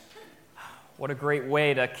What a great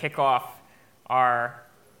way to kick off our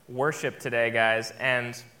worship today, guys.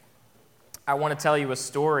 And I want to tell you a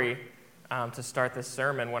story to start this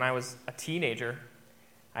sermon. When I was a teenager,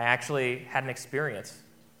 I actually had an experience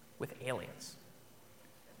with aliens.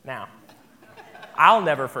 Now, I'll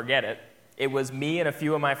never forget it. It was me and a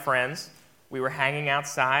few of my friends. We were hanging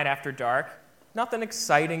outside after dark. Nothing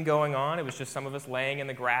exciting going on. It was just some of us laying in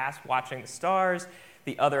the grass watching the stars.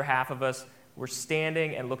 The other half of us were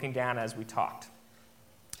standing and looking down as we talked.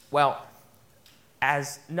 Well,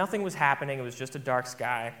 as nothing was happening, it was just a dark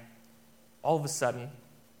sky, all of a sudden,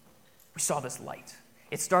 we saw this light.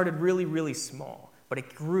 It started really, really small, but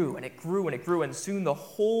it grew and it grew and it grew, and soon the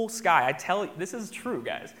whole sky, I tell you, this is true,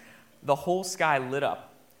 guys, the whole sky lit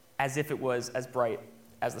up as if it was as bright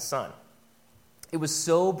as the sun. It was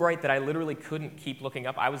so bright that I literally couldn't keep looking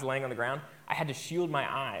up. I was laying on the ground. I had to shield my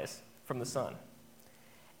eyes from the sun.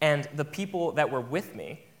 And the people that were with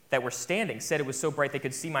me, that were standing, said it was so bright they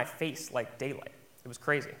could see my face like daylight. It was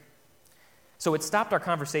crazy. So it stopped our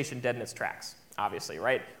conversation dead in its tracks, obviously,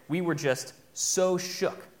 right? We were just so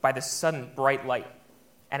shook by this sudden bright light.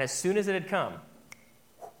 And as soon as it had come,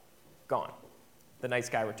 gone. The night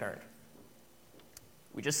sky returned.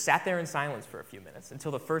 We just sat there in silence for a few minutes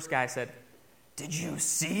until the first guy said, "Did you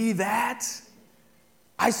see that?"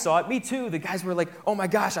 I saw it, me too. The guys were like, "Oh my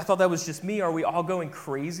gosh, I thought that was just me. Are we all going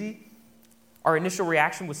crazy?" Our initial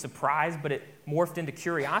reaction was surprise, but it morphed into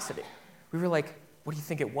curiosity. We were like, "What do you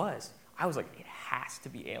think it was?" I was like, "It has to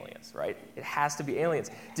be aliens, right? It has to be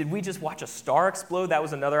aliens." Did we just watch a star explode? That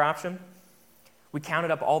was another option. We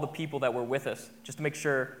counted up all the people that were with us just to make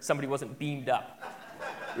sure somebody wasn't beamed up.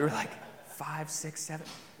 We were like, 5, 6, 7.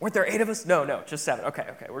 Weren't there 8 of us? No, just 7.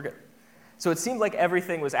 Okay, we're good. So it seemed like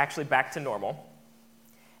everything was actually back to normal.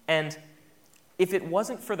 And if it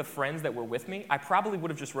wasn't for the friends that were with me, I probably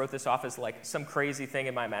would have just wrote this off as like some crazy thing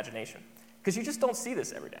in my imagination. Because you just don't see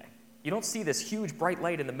this every day. You don't see this huge bright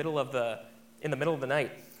light in the middle of the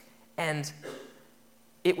night. And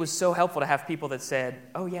it was so helpful to have people that said,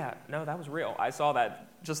 "Oh yeah, no, that was real. I saw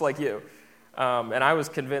that just like you." And I was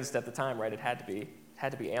convinced at the time, right, it had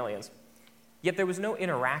to be aliens. Yet there was no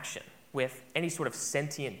interaction with any sort of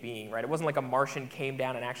sentient being, right? It wasn't like a Martian came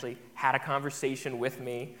down and actually had a conversation with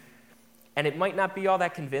me. And it might not be all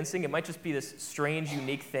that convincing. It might just be this strange,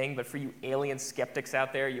 unique thing, but for you alien skeptics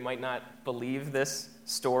out there, you might not believe this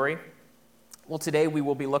story. Well, today we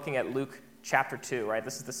will be looking at Luke chapter 2, right?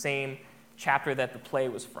 This is the same chapter that the play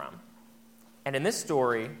was from. And in this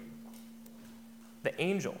story, the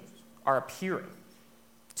angels are appearing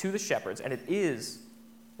to the shepherds, and it is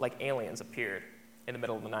like aliens appeared in the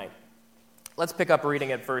middle of the night. Let's pick up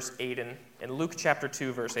reading at verse 8 in Luke chapter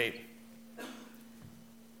 2, verse 8.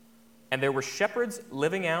 "And there were shepherds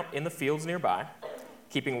living out in the fields nearby,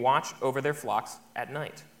 keeping watch over their flocks at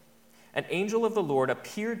night. An angel of the Lord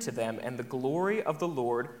appeared to them, and the glory of the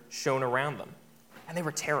Lord shone around them. And they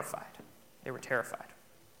were terrified." They were terrified.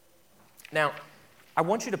 Now, I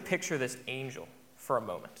want you to picture this angel for a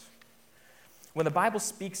moment. When the Bible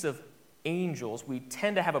speaks of angels, we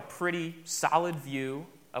tend to have a pretty solid view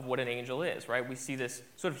of what an angel is, right? We see this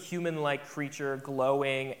sort of human-like creature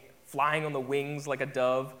glowing, flying on the wings like a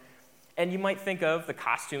dove. And you might think of the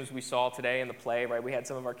costumes we saw today in the play, right? We had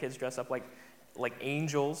some of our kids dress up like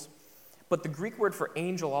angels. But the Greek word for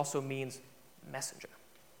angel also means messenger.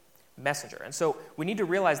 Messenger. And so we need to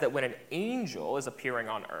realize that when an angel is appearing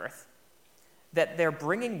on earth, that they're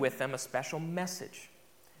bringing with them a special message.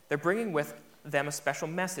 They're bringing with them a special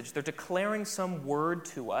message. They're declaring some word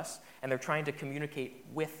to us, and they're trying to communicate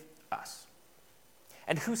with us.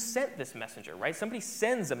 And who sent this messenger, right? Somebody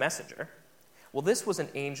sends a messenger. Well, this was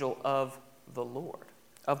an angel of the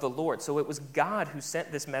Lord. So it was God who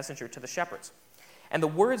sent this messenger to the shepherds. And the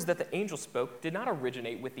words that the angel spoke did not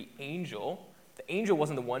originate with the angel. The angel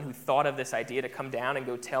wasn't the one who thought of this idea to come down and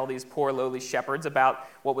go tell these poor lowly shepherds about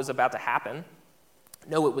what was about to happen.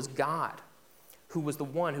 No, it was God who was the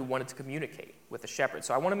one who wanted to communicate with the shepherds.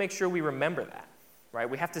 So I want to make sure we remember that, right?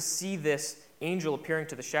 We have to see this angel appearing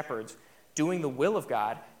to the shepherds, doing the will of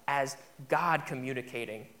God as God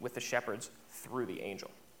communicating with the shepherds through the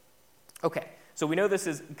angel. Okay, so we know this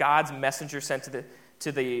is God's messenger sent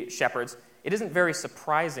to the shepherds. It isn't very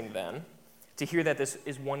surprising then to hear that this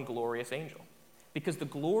is one glorious angel, because the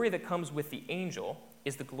glory that comes with the angel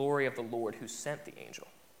is the glory of the Lord who sent the angel,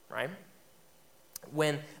 right?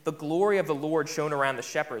 When the glory of the Lord shone around the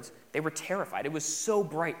shepherds, they were terrified. It was so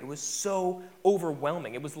bright. It was so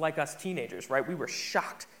overwhelming. It was like us teenagers, right? We were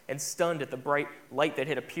shocked and stunned at the bright light that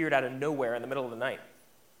had appeared out of nowhere in the middle of the night.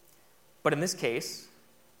 But in this case,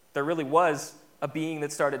 there really was a being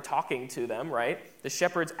that started talking to them, right? The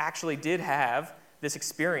shepherds actually did have this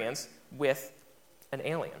experience with an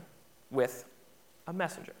alien, with a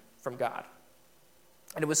messenger from God.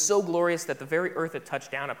 And it was so glorious that the very earth it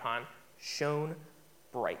touched down upon shone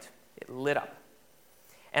bright. It lit up.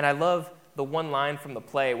 And I love the one line from the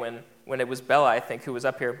play when it was Bella, I think, who was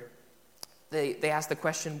up here. They asked the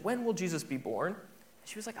question, when will Jesus be born? And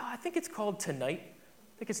she was like, I think it's called tonight.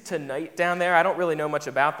 I think it's tonight down there. I don't really know much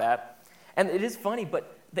about that. And it is funny,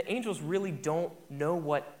 but the angels really don't know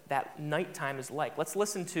what that nighttime is like. Let's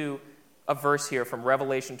listen to a verse here from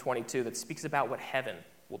Revelation 22 that speaks about what heaven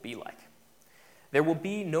will be like. There will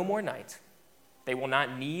be no more night. They will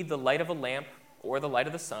not need the light of a lamp or the light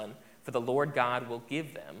of the sun, for the Lord God will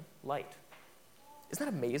give them light. Isn't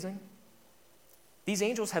that amazing? These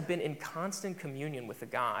angels have been in constant communion with the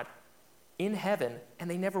God in heaven, and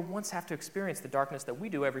they never once have to experience the darkness that we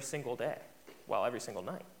do every single day, every single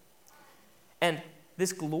night. And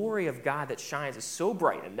this glory of God that shines is so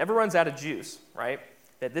bright and never runs out of juice, right?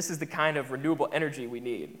 That this is the kind of renewable energy we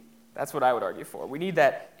need. That's what I would argue for. We need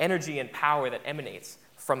that energy and power that emanates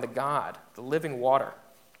from the God, the living water,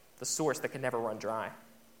 the source that can never run dry.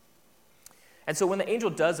 And so when the angel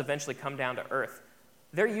does eventually come down to earth,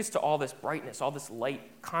 they're used to all this brightness, all this light,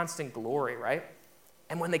 constant glory, right?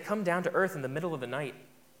 And when they come down to earth in the middle of the night,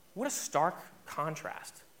 what a stark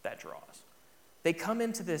contrast that draws. They come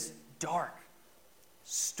into this dark,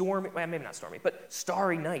 stormy, maybe not stormy, but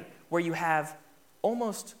starry night where you have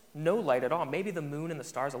almost no light at all, maybe the moon and the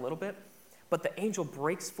stars a little bit, but the angel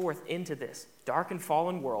breaks forth into this dark and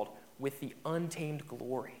fallen world with the untamed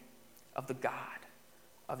glory of the God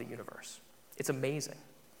of the universe. It's amazing.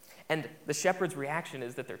 And the shepherds' reaction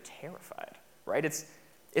is that they're terrified, right?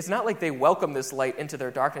 It's not like they welcome this light into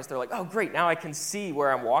their darkness. They're like, oh, great, now I can see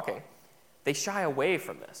where I'm walking. They shy away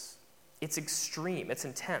from this. It's extreme. It's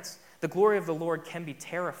intense. The glory of the Lord can be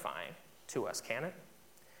terrifying to us, can it?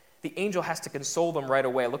 The angel has to console them right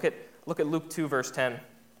away. Look at Luke 2, verse 10.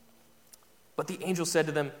 But the angel said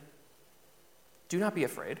to them, do not be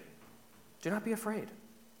afraid. Do not be afraid.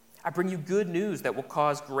 I bring you good news that will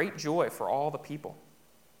cause great joy for all the people.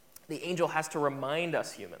 The angel has to remind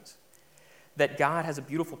us humans that God has a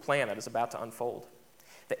beautiful plan that is about to unfold.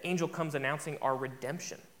 The angel comes announcing our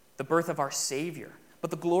redemption, the birth of our Savior.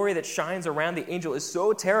 But the glory that shines around the angel is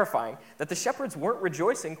so terrifying that the shepherds weren't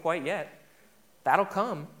rejoicing quite yet. That'll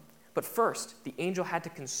come. But first, the angel had to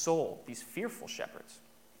console these fearful shepherds.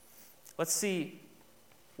 Let's see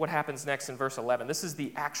what happens next in verse 11. This is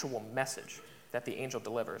the actual message that the angel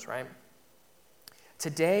delivers, right?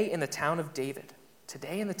 Today in the town of David,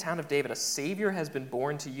 a Savior has been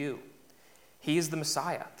born to you. He is the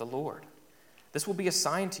Messiah, the Lord. This will be a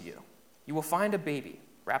sign to you. You will find a baby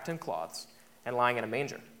wrapped in cloths and lying in a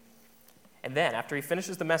manger. And then, after he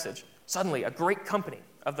finishes the message, suddenly a great company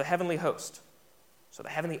of the heavenly host, so the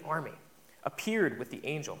heavenly army, appeared with the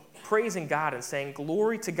angel, praising God and saying,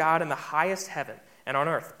 glory to God in the highest heaven, and on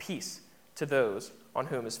earth peace to those on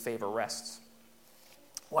whom his favor rests.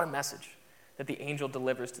 What a message that the angel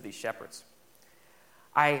delivers to these shepherds.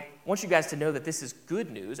 I want you guys to know that this is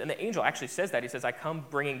good news, and the angel actually says that. He says, I come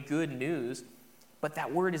bringing good news, but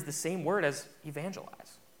that word is the same word as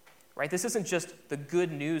evangelize, right? This isn't just the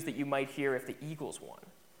good news that you might hear if the Eagles won,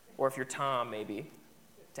 or if you're Tom, maybe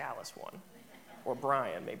Dallas won, or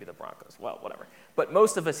Brian, maybe the Broncos, well, whatever. But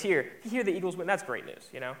most of us here, if you hear the Eagles win, that's great news,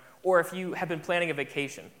 you know? Or if you have been planning a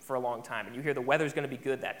vacation for a long time and you hear the weather's going to be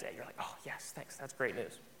good that day, you're like, oh, yes, thanks, that's great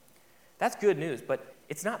news. That's good news, but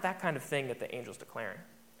it's not that kind of thing that the angel's declaring.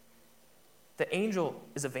 The angel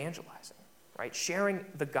is evangelizing, right? Sharing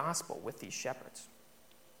the gospel with these shepherds.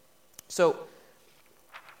 So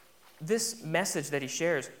this message that he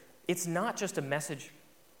shares, it's not just a message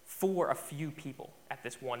for a few people at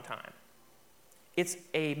this one time. It's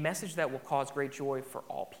a message that will cause great joy for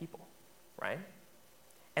all people, right?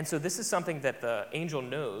 And so this is something that the angel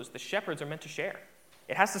knows the shepherds are meant to share.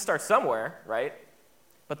 It has to start somewhere, right?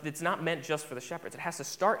 But it's not meant just for the shepherds. It has to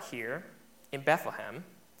start here in Bethlehem,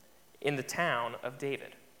 in the town of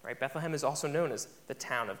David, right? Bethlehem is also known as the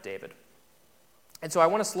town of David. And so I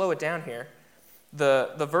want to slow it down here.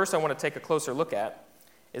 The verse I want to take a closer look at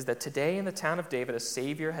is that today in the town of David, a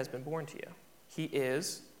Savior has been born to you. He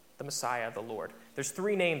is the Messiah, the Lord. There's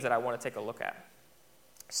three names that I want to take a look at: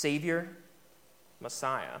 Savior,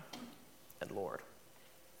 Messiah, and Lord.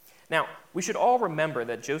 Now, we should all remember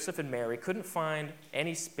that Joseph and Mary couldn't find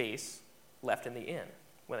any space left in the inn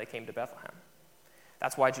when they came to Bethlehem.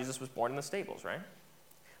 That's why Jesus was born in the stables, right?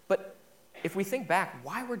 But if we think back,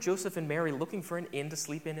 why were Joseph and Mary looking for an inn to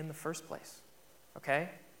sleep in the first place? Okay?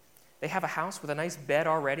 They have a house with a nice bed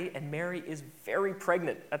already, and Mary is very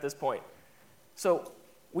pregnant at this point. So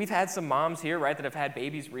we've had some moms here, right, that have had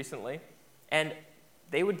babies recently, and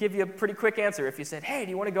they would give you a pretty quick answer if you said, hey,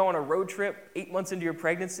 do you want to go on a road trip 8 months into your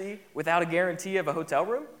pregnancy without a guarantee of a hotel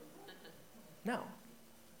room? No.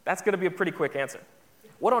 That's going to be a pretty quick answer.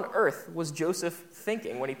 What on earth was Joseph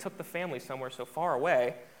thinking when he took the family somewhere so far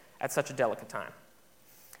away at such a delicate time?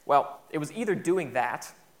 Well, it was either doing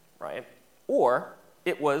that, right, or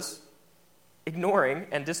it was ignoring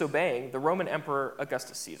and disobeying the Roman Emperor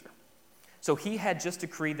Augustus Caesar. So he had just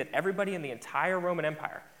decreed that everybody in the entire Roman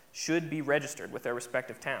Empire should be registered with their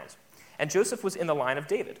respective towns. And Joseph was in the line of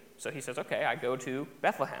David. So he says, okay, I go to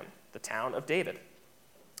Bethlehem, the town of David.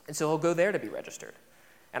 And so he'll go there to be registered.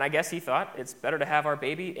 And I guess he thought it's better to have our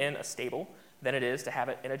baby in a stable than it is to have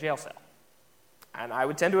it in a jail cell. And I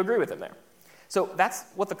would tend to agree with him there. So that's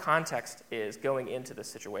what the context is going into this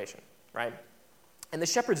situation, right? And the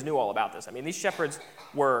shepherds knew all about this. I mean, these shepherds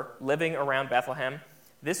were living around Bethlehem.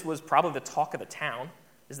 This was probably the talk of the town,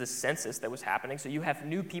 is the census that was happening. So you have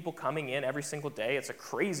new people coming in every single day. It's a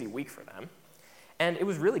crazy week for them. And it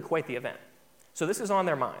was really quite the event. So this is on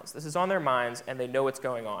their minds. This is on their minds, and they know what's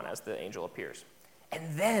going on as the angel appears.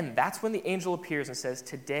 And then that's when the angel appears and says,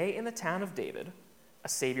 today in the town of David, a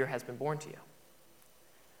Savior has been born to you.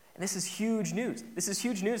 And this is huge news. This is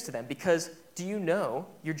huge news to them because do you know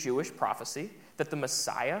your Jewish prophecy that the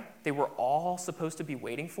Messiah they were all supposed to be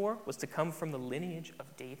waiting for was to come from the lineage of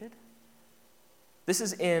David? This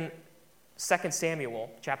is in 2 Samuel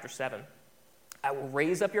chapter 7. I will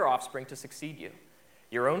raise up your offspring to succeed you,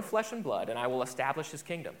 your own flesh and blood, and I will establish his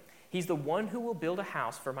kingdom. He's the one who will build a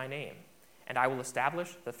house for my name, and I will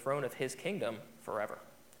establish the throne of his kingdom forever.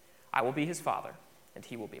 I will be his father, and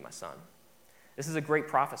he will be my son. This is a great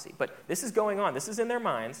prophecy, but this is going on. This is in their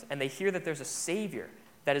minds, and they hear that there's a Savior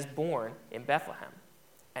that is born in Bethlehem.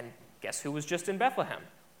 And guess who was just in Bethlehem?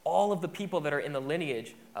 All of the people that are in the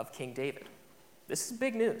lineage of King David. This is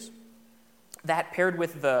big news. That paired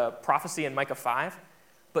with the prophecy in Micah 5,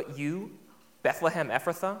 but you, Bethlehem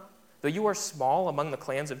Ephrathah, though you are small among the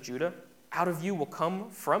clans of Judah, out of you will come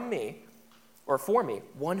from me, or for me,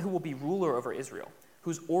 one who will be ruler over Israel,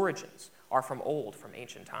 whose origins are from old, from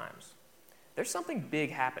ancient times. There's something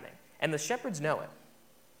big happening, and the shepherds know it.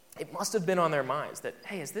 It must have been on their minds that,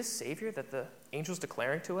 hey, is this Savior that the angel's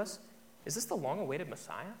declaring to us, is this the long-awaited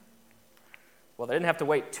Messiah? Well, they didn't have to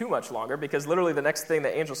wait too much longer because literally the next thing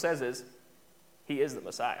the angel says is, he is the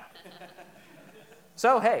Messiah.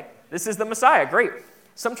 So, hey, this is the Messiah. Great.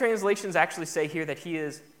 Some translations actually say here that he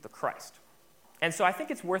is the Christ. And so I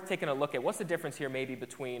think it's worth taking a look at what's the difference here maybe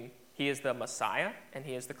between he is the Messiah and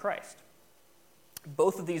he is the Christ.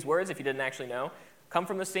 Both of these words, if you didn't actually know, come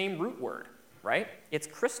from the same root word, right? It's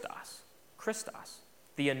Christos,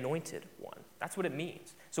 the anointed one. That's what it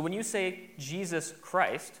means. So when you say Jesus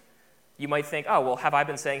Christ, you might think, oh, well, have I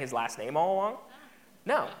been saying his last name all along?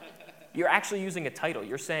 No. You're actually using a title.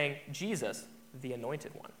 You're saying Jesus, the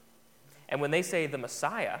anointed one. And when they say the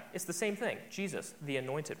Messiah, it's the same thing. Jesus, the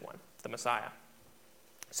anointed one, the Messiah.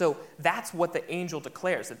 So that's what the angel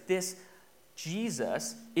declares, that this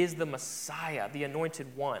Jesus is the Messiah, the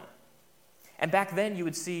anointed one. And back then you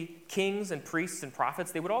would see kings and priests and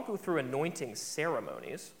prophets, they would all go through anointing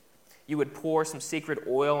ceremonies. You would pour some sacred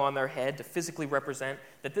oil on their head to physically represent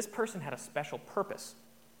that this person had a special purpose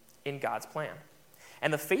in God's plan.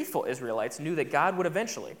 And the faithful Israelites knew that God would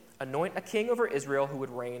eventually anoint a king over Israel who would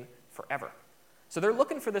reign forever. So they're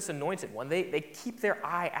looking for this anointed one. They keep their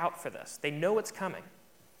eye out for this. They know it's coming.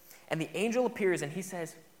 And the angel appears and he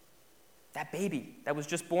says, that baby that was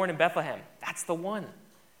just born in Bethlehem, that's the one.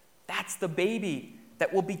 That's the baby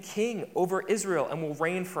that will be king over Israel and will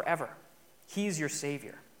reign forever. He's your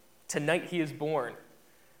Savior. Tonight he is born.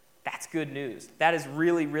 That's good news. That is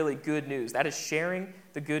really, really good news. That is sharing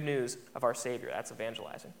the good news of our Savior. That's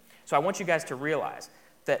evangelizing. So I want you guys to realize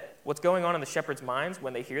that what's going on in the shepherds' minds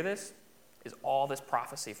when they hear this is all this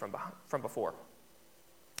prophecy from before.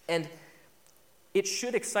 And it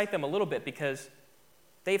should excite them a little bit because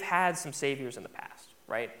they've had some saviors in the past,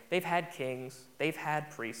 right? They've had kings, they've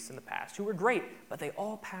had priests in the past who were great, but they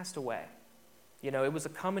all passed away. You know, it was a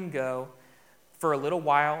come and go. For a little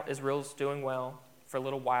while, Israel's doing well. For a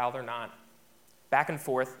little while, they're not. Back and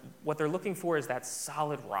forth. What they're looking for is that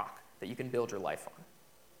solid rock that you can build your life on.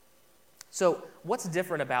 So what's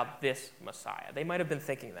different about this Messiah? They might have been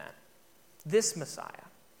thinking that. This Messiah.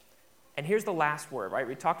 And here's the last word, right?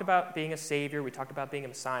 We talked about being a Savior. We talked about being a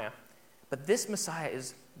Messiah. But this Messiah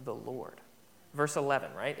is the Lord. Verse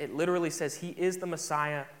 11, right? It literally says he is the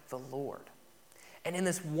Messiah, the Lord. And in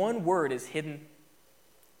this one word is hidden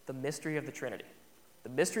the mystery of the Trinity. The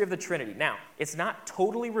mystery of the Trinity. Now, it's not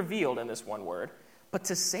totally revealed in this one word, but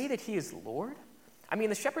to say that he is Lord, I mean,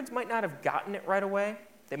 the shepherds might not have gotten it right away.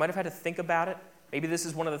 They might have had to think about it. Maybe this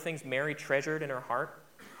is one of the things Mary treasured in her heart.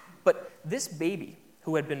 But this baby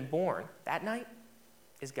who had been born that night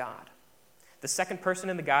is God. The second person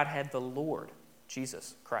in the Godhead, the Lord,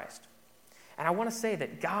 Jesus Christ. And I want to say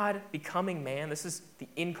that God becoming man, this is the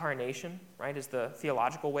incarnation, right, is the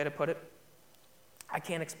theological way to put it. I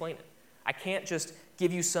can't explain it. I can't just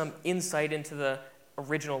give you some insight into the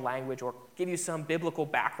original language or give you some biblical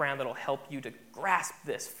background that'll help you to grasp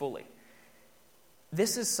this fully.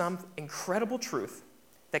 This is some incredible truth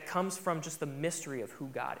that comes from just the mystery of who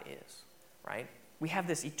God is, right? We have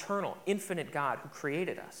this eternal, infinite God who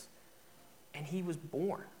created us, and he was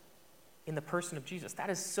born in the person of Jesus. That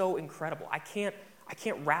is so incredible. I can't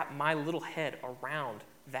wrap my little head around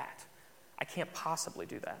that. I can't possibly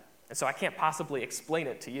do that. And so I can't possibly explain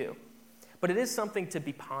it to you. But it is something to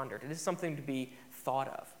be pondered. It is something to be thought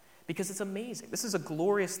of because it's amazing. This is a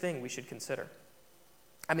glorious thing we should consider.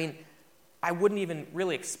 I mean, I wouldn't even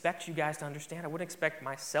really expect you guys to understand. I wouldn't expect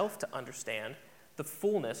myself to understand the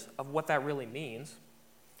fullness of what that really means.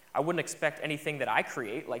 I wouldn't expect anything that I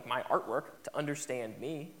create, like my artwork, to understand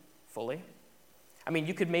me fully. I mean,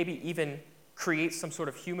 you could maybe even create some sort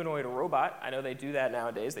of humanoid robot. I know they do that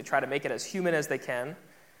nowadays. They try to make it as human as they can.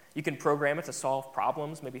 You can program it to solve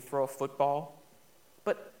problems, maybe throw a football.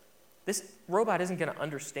 But this robot isn't going to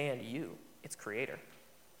understand you, its creator,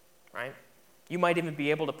 right? You might even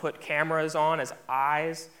be able to put cameras on as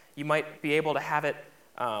eyes. You might be able to have it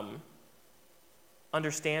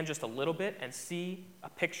understand just a little bit and see a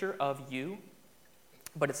picture of you,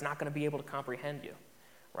 but it's not going to be able to comprehend you,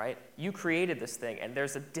 right? You created this thing, and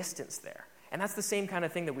there's a distance there. And that's the same kind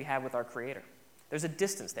of thing that we have with our Creator. There's a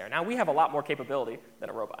distance there. Now, we have a lot more capability than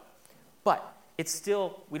a robot, but it's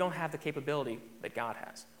still, we don't have the capability that God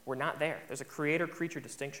has. We're not there. There's a creator-creature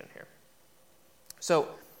distinction here. So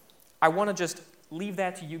I want to just leave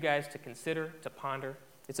that to you guys to consider, to ponder.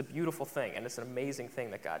 It's a beautiful thing, and it's an amazing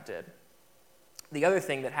thing that God did. The other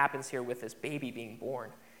thing that happens here with this baby being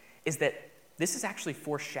born is that this is actually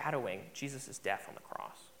foreshadowing Jesus' death on the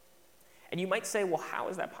cross. And you might say, well, how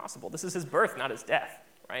is that possible? This is his birth, not his death,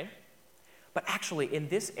 right? But actually, in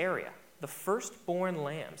this area, the firstborn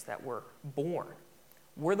lambs that were born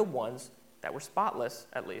were the ones that were spotless,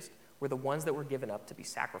 at least, were the ones that were given up to be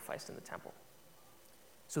sacrificed in the temple.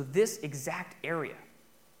 So this exact area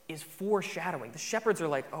is foreshadowing. The shepherds are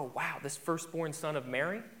like, oh, wow, this firstborn son of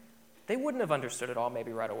Mary? They wouldn't have understood it all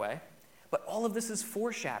maybe right away. But all of this is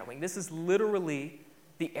foreshadowing. This is literally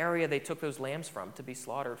the area they took those lambs from to be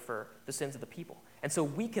slaughtered for the sins of the people. And so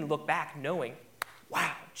we can look back knowing,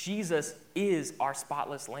 wow, Jesus is our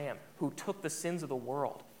spotless lamb who took the sins of the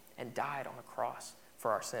world and died on a cross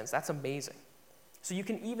for our sins. That's amazing. So you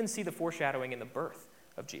can even see the foreshadowing in the birth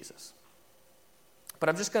of Jesus. But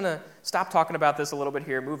I'm just going to stop talking about this a little bit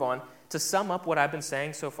here, move on. To sum up what I've been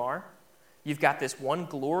saying so far, you've got this one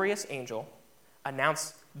glorious angel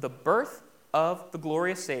announce the birth of the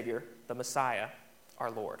glorious Savior, the Messiah, our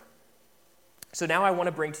Lord. So now I want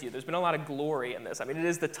to bring to you, there's been a lot of glory in this. I mean, it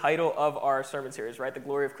is the title of our sermon series, right? The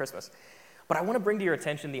glory of Christmas. But I want to bring to your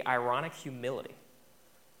attention the ironic humility.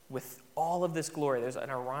 With all of this glory, there's an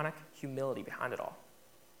ironic humility behind it all.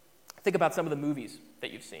 Think about some of the movies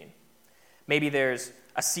that you've seen. Maybe there's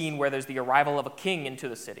a scene where there's the arrival of a king into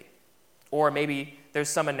the city. Or maybe there's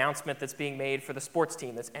some announcement that's being made for the sports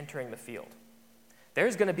team that's entering the field.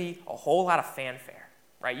 There's going to be a whole lot of fanfare,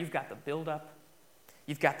 right? You've got the build-up.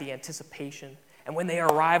 You've got the anticipation. And when they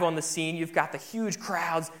arrive on the scene, you've got the huge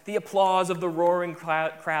crowds, the applause of the roaring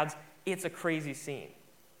crowds. It's a crazy scene.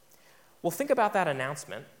 Well, think about that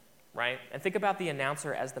announcement, right? And think about the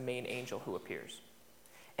announcer as the main angel who appears.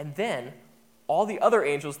 And then all the other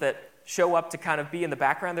angels that show up to kind of be in the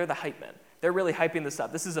background, they're the hype men. They're really hyping this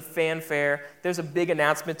up. This is a fanfare. There's a big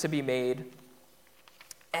announcement to be made.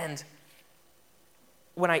 And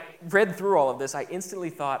when I read through all of this, I instantly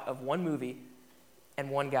thought of one movie and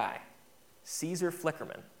one guy, Caesar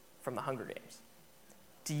Flickerman from The Hunger Games.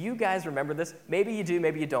 Do you guys remember this? Maybe you do,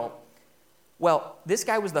 maybe you don't. Well, this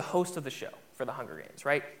guy was the host of the show for The Hunger Games,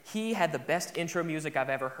 right? He had the best intro music I've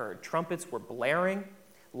ever heard. Trumpets were blaring,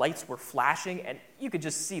 lights were flashing, and you could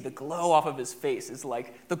just see the glow off of his face is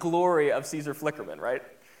like the glory of Caesar Flickerman, right?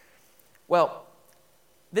 Well,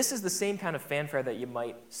 this is the same kind of fanfare that you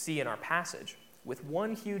might see in our passage, with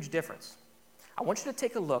one huge difference. I want you to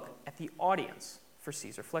take a look at the audience for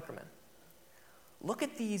Caesar Flickerman. Look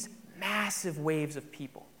at these massive waves of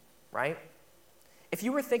people, right? If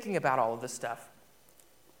you were thinking about all of this stuff,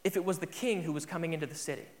 if it was the king who was coming into the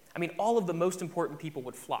city, I mean, all of the most important people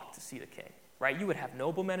would flock to see the king, right? You would have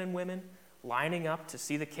noblemen and women lining up to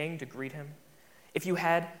see the king, to greet him. If you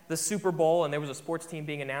had the Super Bowl and there was a sports team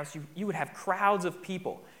being announced, you would have crowds of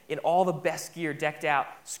people in all the best gear decked out,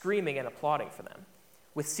 screaming and applauding for them.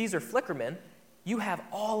 With Caesar Flickerman, you have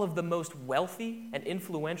all of the most wealthy and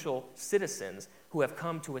influential citizens who have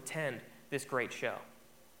come to attend this great show,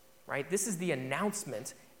 right? This is the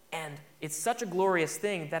announcement, and it's such a glorious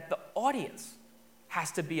thing that the audience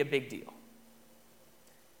has to be a big deal.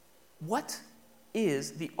 What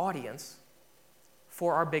is the audience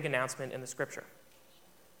for our big announcement in the scripture?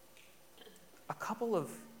 A couple of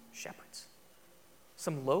shepherds.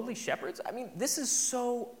 Some lowly shepherds? I mean, this is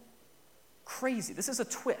so crazy. This is a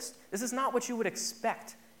twist. This is not what you would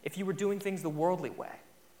expect if you were doing things the worldly way.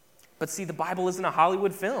 But see, the Bible isn't a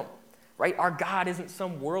Hollywood film, right? Our God isn't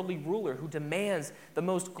some worldly ruler who demands the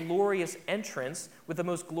most glorious entrance with the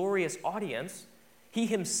most glorious audience. He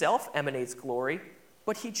himself emanates glory,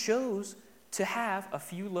 but he chose to have a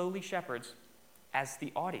few lowly shepherds as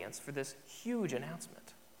the audience for this huge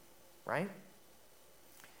announcement, right?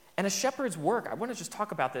 And a shepherd's work, I want to just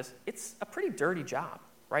talk about this, it's a pretty dirty job,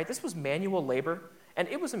 right? This was manual labor, and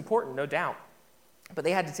it was important, no doubt. But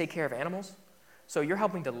they had to take care of animals. So you're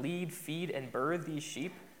helping to lead, feed, and birth these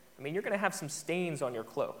sheep. I mean, you're going to have some stains on your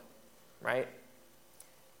cloak, right?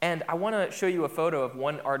 And I want to show you a photo of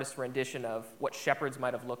one artist's rendition of what shepherds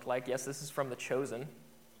might have looked like. Yes, this is from The Chosen.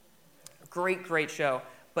 Great, great show.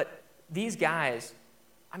 But these guys,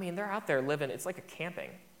 I mean, they're out there living, it's like a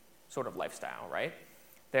camping sort of lifestyle, right?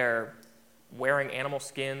 They're wearing animal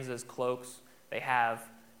skins as cloaks. They have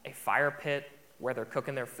a fire pit where they're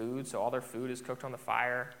cooking their food, so all their food is cooked on the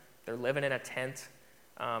fire. They're living in a tent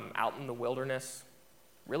out in the wilderness,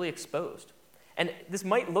 really exposed. And this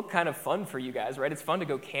might look kind of fun for you guys, right? It's fun to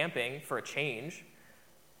go camping for a change,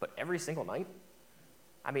 but every single night?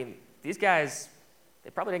 I mean, these guys, they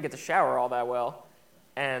probably didn't get to shower all that well,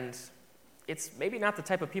 and it's maybe not the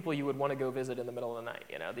type of people you would want to go visit in the middle of the night.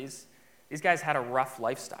 You know, these guys had a rough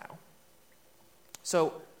lifestyle.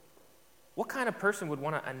 So what kind of person would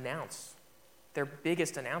want to announce their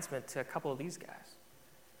biggest announcement to a couple of these guys?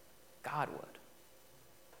 God would.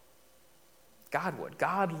 God would.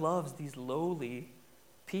 God loves these lowly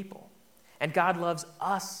people. And God loves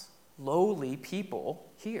us lowly people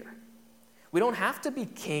here. We don't have to be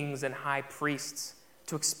kings and high priests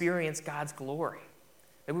to experience God's glory.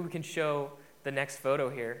 Maybe we can show the next photo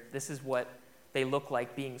here. This is what they look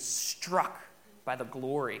like being struck by the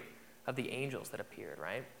glory of the angels that appeared,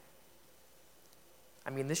 right? I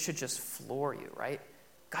mean, this should just floor you, right?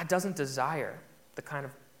 God doesn't desire the kind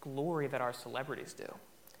of glory that our celebrities do.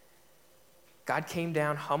 God came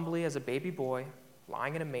down humbly as a baby boy,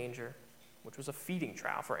 lying in a manger, which was a feeding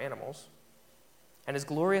trough for animals. And his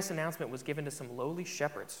glorious announcement was given to some lowly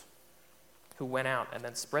shepherds who went out and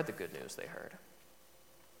then spread the good news they heard.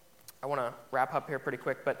 I want to wrap up here pretty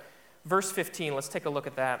quick, but verse 15, let's take a look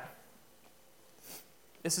at that.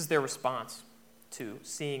 This is their response to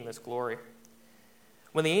seeing this glory.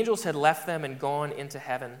 When the angels had left them and gone into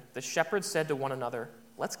heaven, the shepherds said to one another,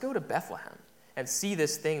 "Let's go to Bethlehem and see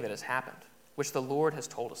this thing that has happened, which the Lord has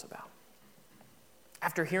told us about."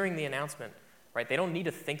 After hearing the announcement, right, they don't need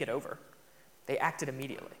to think it over. They acted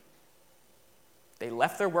immediately. They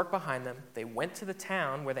left their work behind them. They went to the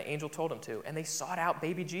town where the angel told them to, and they sought out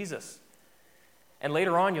baby Jesus. And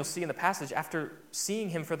later on, you'll see in the passage, after seeing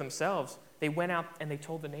him for themselves, they went out and they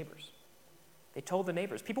told the neighbors. They told the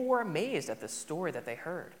neighbors. People were amazed at the story that they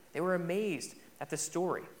heard. They were amazed at the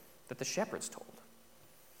story that the shepherds told.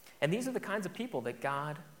 And these are the kinds of people that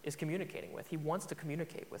God is communicating with. He wants to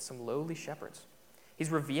communicate with some lowly shepherds.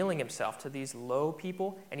 He's revealing himself to these low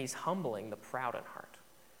people, and he's humbling the proud in heart.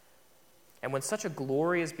 And when such a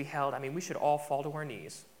glory is beheld, I mean, we should all fall to our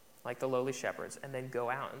knees like the lowly shepherds and then go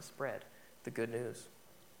out and spread the good news.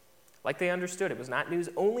 Like they understood, it was not news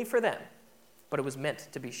only for them, but it was meant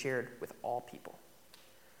to be shared with all people.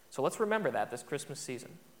 So let's remember that this Christmas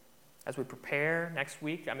season. As we prepare next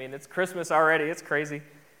week, I mean, it's Christmas already, it's crazy.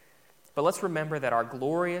 But let's remember that our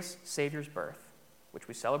glorious Savior's birth, which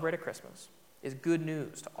we celebrate at Christmas, is good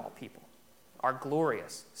news to all people. Our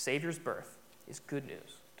glorious Savior's birth is good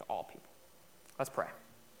news to all people. Let's pray.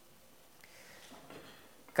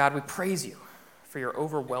 God, we praise you for your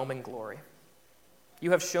overwhelming glory.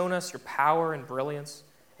 You have shown us your power and brilliance,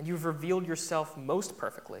 and you've revealed yourself most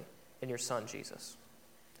perfectly in your Son, Jesus.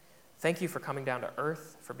 Thank you for coming down to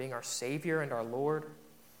earth, for being our Savior and our Lord.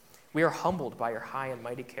 We are humbled by your high and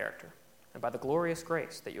mighty character and by the glorious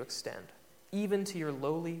grace that you extend, even to your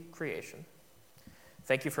lowly creation.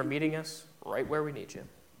 Thank you for meeting us right where we need you,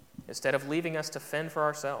 instead of leaving us to fend for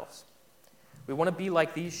ourselves. We want to be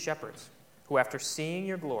like these shepherds who, after seeing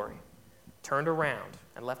your glory, turned around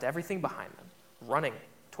and left everything behind them, running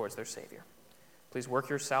towards their Savior. Please work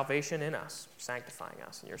your salvation in us, sanctifying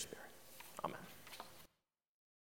us in your Spirit. Amen.